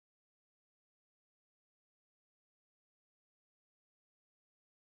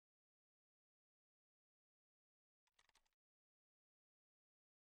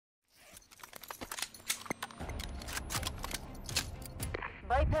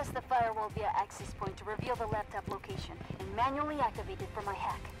Bypass the firewall via access point to reveal the laptop location and manually activate it for my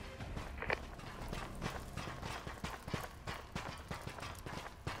hack.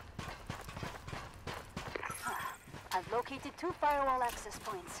 I've located 2 firewall access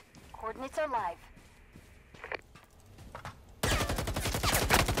points. Coordinates are live.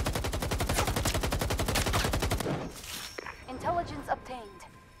 Intelligence obtained.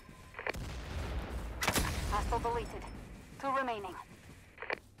 Hostile deleted. 2 remaining.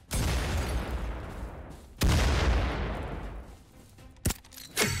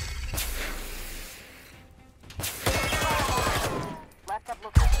 Laptop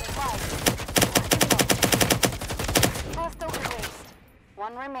location is live. Hostile erased.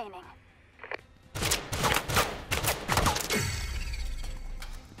 1 remaining.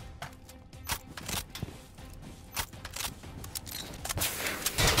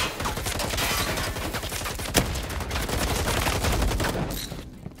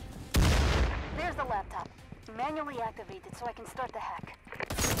 There's the laptop. Manually activated so I can start the hack.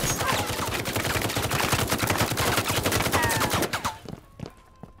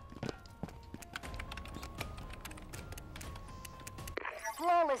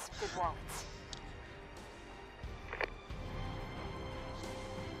 Flawless with wallets.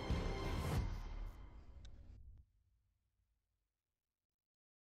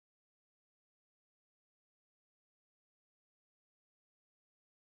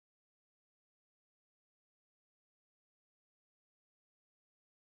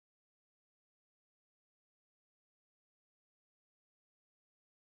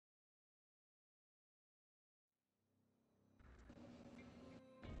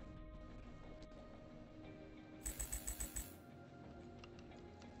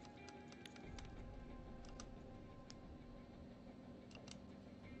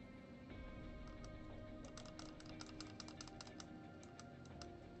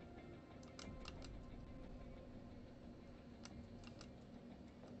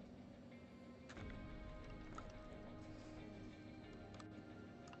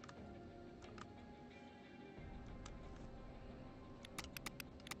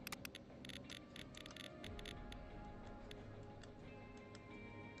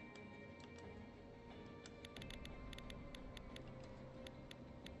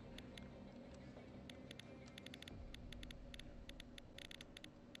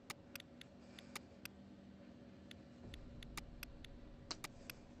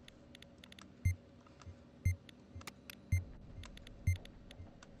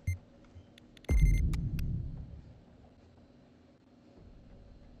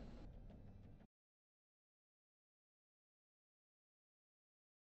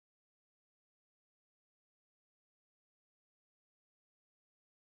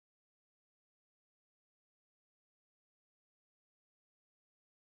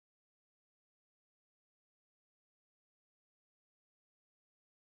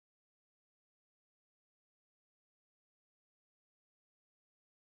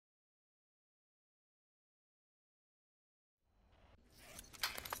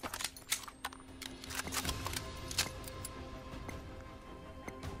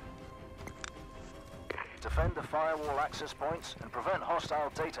 Defend the firewall access points and prevent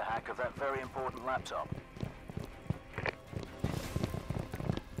hostile data hack of that very important laptop.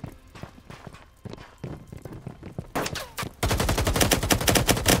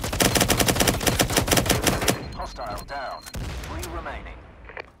 Hostile down. 3 remaining.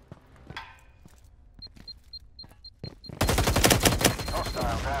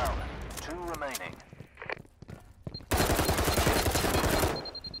 Hostile down. 2 remaining.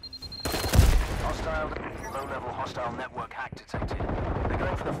 Low-level hostile network hack detected. They're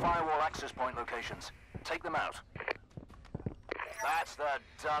going for the firewall access point locations. Take them out. That's the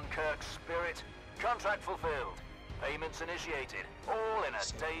Dunkirk spirit. Contract fulfilled. Payments initiated. All in a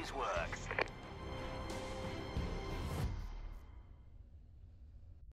day's work.